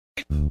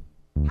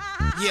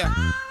Yeah.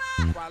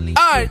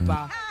 Alright.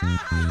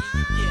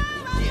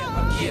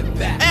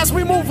 As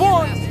we move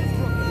on,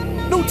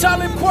 new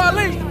Talib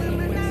Kweli.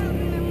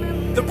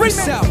 The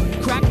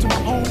remix. Crack to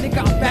my own, nigga,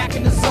 I'm back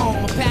in the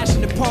zone. My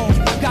passionate poems,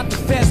 got the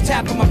feds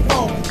tapping my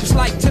phone. Just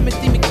like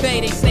Timothy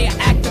McVeigh, they say I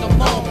acted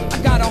alone.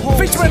 I got a whole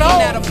team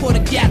that'll put a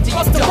gap to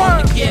your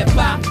dome to get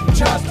by.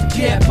 Just to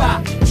get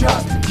by,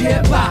 just to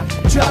get by,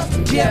 just to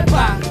get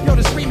by. Yo,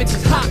 this remix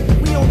is hot.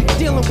 We only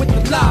dealing with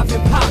the live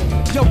hip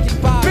hop. Yo,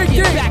 get by,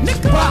 get back,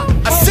 nigga,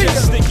 by. I see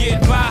just to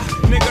get by,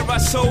 nigga, I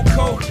so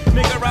cold,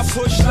 nigga, I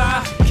push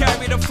live,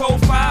 carry the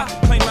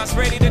 4-5, claim I was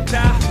ready to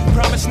die,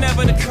 promise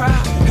never to cry,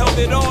 held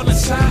it all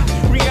inside,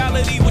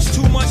 reality was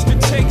too much to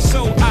take,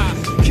 so I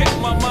kept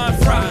my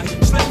mind fried,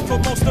 slept for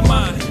most of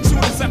mine, soon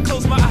as I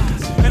closed my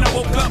eyes, and I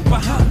woke up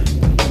behind,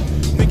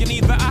 thinking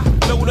either I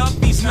load up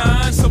these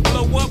nines, or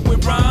blow up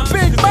with rhymes,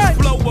 Big this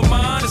flow of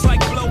mine, it's like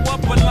blow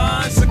up a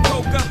line, so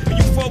coca,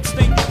 you folks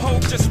think the whole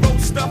just wrote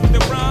stuff to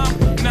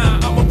rhyme, nah,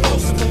 I'm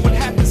opposed to what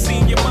happened,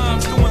 seeing your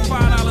mom's doing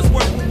 $5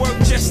 worth of work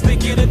just to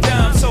get a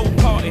dime, so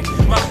pardon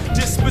my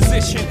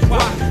disposition,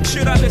 why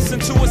should I listen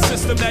to a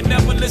system that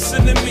never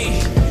listened to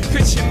me?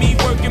 Picture me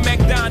working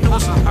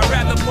McDonald's, I'd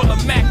rather pull a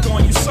Mac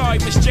on you, sorry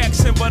Miss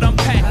Jackson, but I'm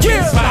packed.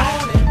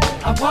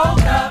 I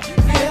woke up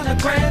feeling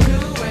brand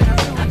new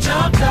and I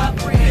jumped up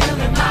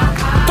feeling my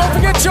high. Don't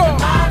forget your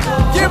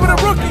Give It a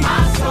Rookie.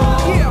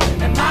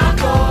 Yeah. And my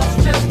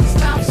goal's just to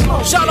stop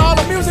smoking. Shout out all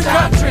the music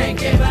Stop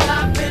drinking, but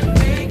I've been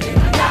thinking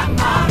I got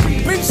my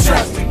reasons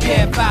just to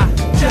get by,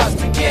 just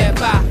to get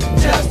by,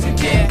 just to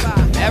get by.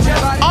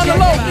 Everybody on the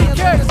low,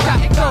 get it's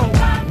got to go.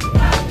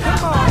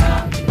 Come on.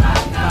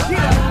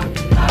 Yeah.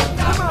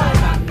 Come on.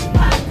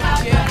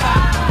 Get by.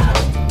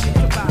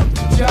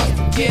 Just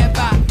to get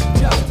by.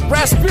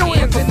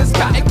 Rasputin in the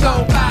sky and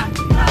go by.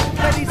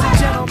 Ladies and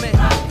gentlemen,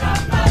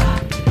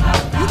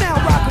 you now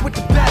rocking with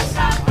the best.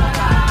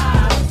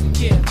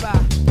 Get by,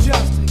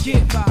 just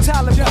get by.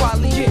 Talib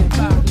Kweli, get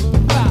by.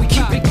 We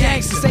keep it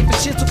gangsta, safe for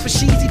shit, for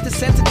sheezy,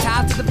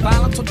 desensitized to the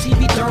violence on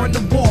TV during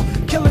the war.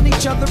 Killing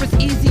each other as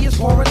easy as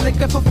pouring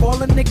liquor for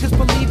fallen niggas.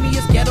 Believe me,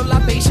 it's ghetto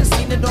libation,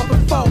 seen it all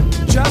before.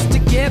 Just to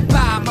get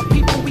by, my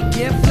people we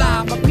get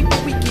fly, my people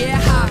we get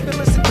high.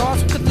 Filling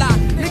cigars with the lie,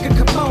 nigga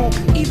come on.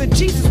 Even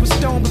Jesus was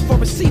stoned before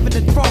receiving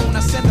the throne.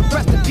 I send the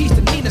rest in peace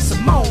to Nina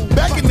Simone.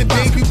 Back in the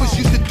day, we was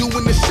used to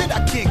doing the shit.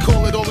 I can't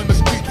call it all in the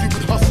streets. We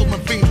would hustle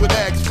and fiends would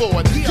ask for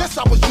it. Yes,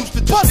 I was used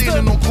to just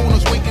standing on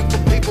corners waiting for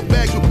paper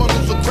bags with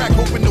bundles of crack,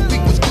 hoping the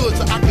week was good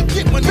so I could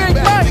get money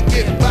back to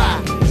get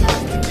by.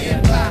 Just to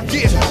get by.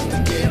 Yeah. Just to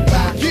get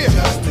by. Yeah.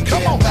 Just to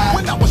come on.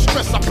 When I was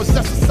stressed, I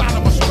possess a side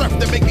of my strength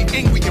that make me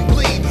angry and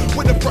bleed.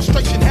 With the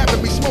frustration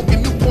having me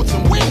smoking Newports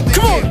and weed to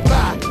get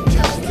by.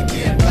 Just to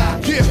get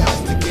by. Yeah.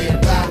 Just to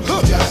get by.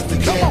 Just to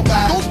get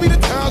by. Those be the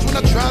times when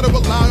I try to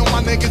rely on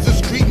my niggas and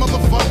street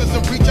motherfuckers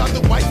and reach out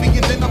to wifey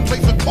and then I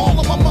place a call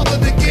on my mother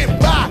to get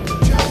by.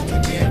 Just to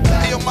get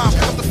by. Hey, yo, mom,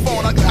 pick up the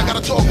phone. I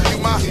gotta talk to you,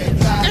 ma.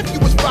 If you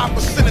was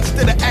 5%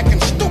 instead of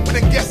acting stupid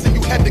and guessing,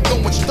 you had to go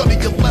and study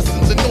your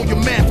lessons and know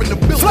your man from the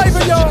building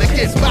section to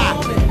get by.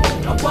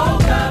 I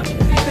woke up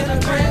feeling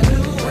brand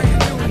new.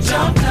 I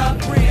jumped up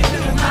brand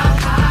new. My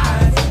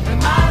highs and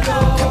my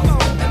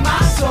lows and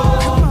my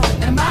soul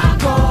and my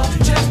goal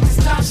just to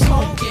stop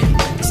smoking,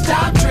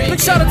 stop drinking.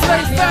 Big shout out to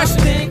today's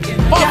fashion.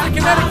 Boston,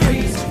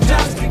 Connecticut.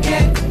 Just to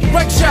get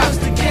Wreck Shop.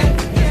 Just to get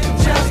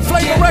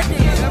Flavor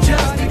Records.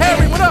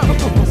 Harry, what up?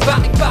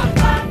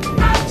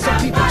 Some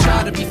people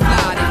try to be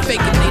fly, they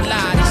faking they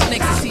lie. These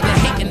niggas see the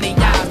hate in their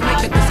eyes,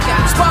 make it the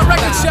sky. Spot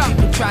Record Shop.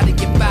 People try to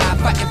get by,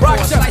 fighting for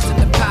a slice of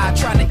the pie,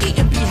 trying to eat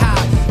and be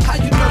high. How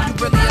you know you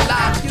really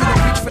alive? You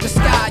don't reach for the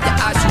sky, your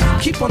eyes you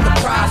keep on the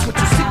prize. What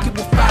you seek you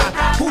will find.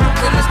 Who the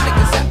realest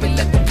niggas that we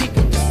let the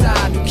people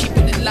decide? You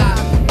keeping it live.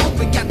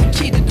 Brooklyn got the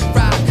key to the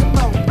ride. Come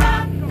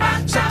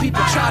on. Some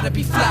people try to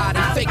be fly,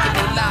 they faking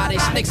they lie. They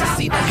snakes and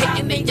see the hate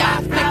in their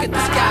eyes, make it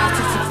the sky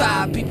to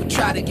survive. People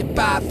try to get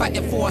by,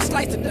 fighting for a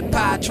slice of the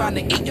pie, trying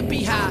to eat and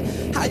be high.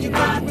 How you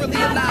know you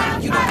really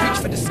alive? You don't reach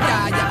for the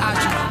sky, your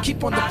eyes you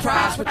keep on the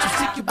prize. What you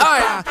seek you will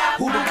find.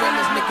 Who the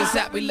realest niggas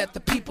that we let the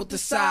people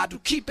decide? Who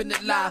keeping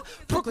it live?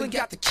 Brooklyn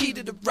got the key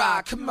to the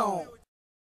ride. Come on.